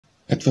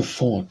At the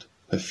fort,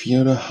 where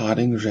Theodore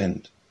Harding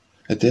rent,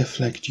 a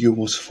death-like dew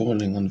was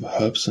falling on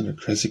the herbs on the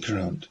grassy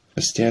ground.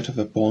 A stair to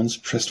the bournes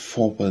pressed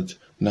forward,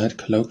 night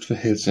cloaked the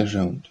hills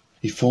around.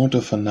 He thought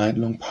of a night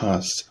long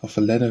past, of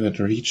a ladder that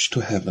reached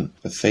to heaven,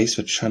 the face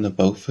that shone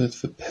above it,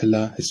 the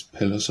pillar, his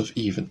pillars of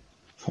even.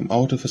 From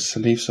out of the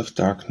sleeves of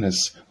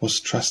darkness was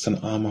thrust an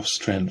arm of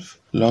strength,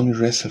 long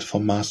wrestled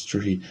for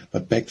mastery,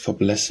 but begged for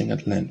blessing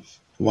at length.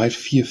 White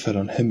fear fell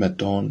on him at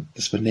dawn,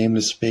 as the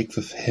Nameless spake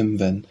with him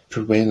then,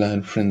 Prevailer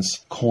and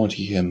Prince, called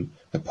he him,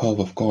 the power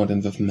of God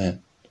and with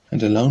man.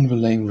 And alone the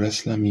lame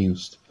wrestler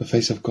mused, the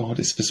face of God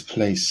is this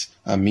place,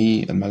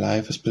 me and my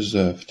life is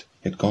preserved,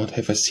 yet God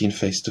have I seen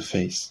face to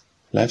face.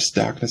 Life's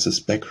darkness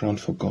is background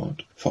for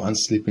God, for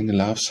unsleeping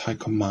love's high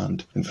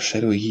command, and the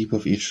shadowy heap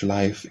of each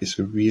life is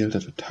revealed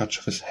at the touch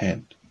of his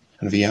hand.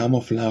 And the arm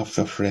of love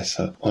doth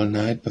wrestle all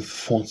night with the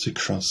thorns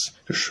cross,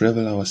 to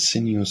shrivel our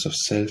sinews of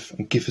self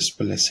and give his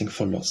blessing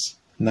for loss.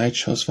 Night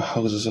shows the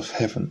houses of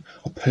heaven,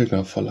 or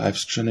pilgrim for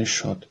life's journey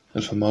shod,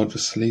 and from out the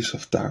sleeves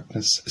of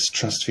darkness is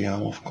thrust the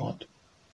arm of God.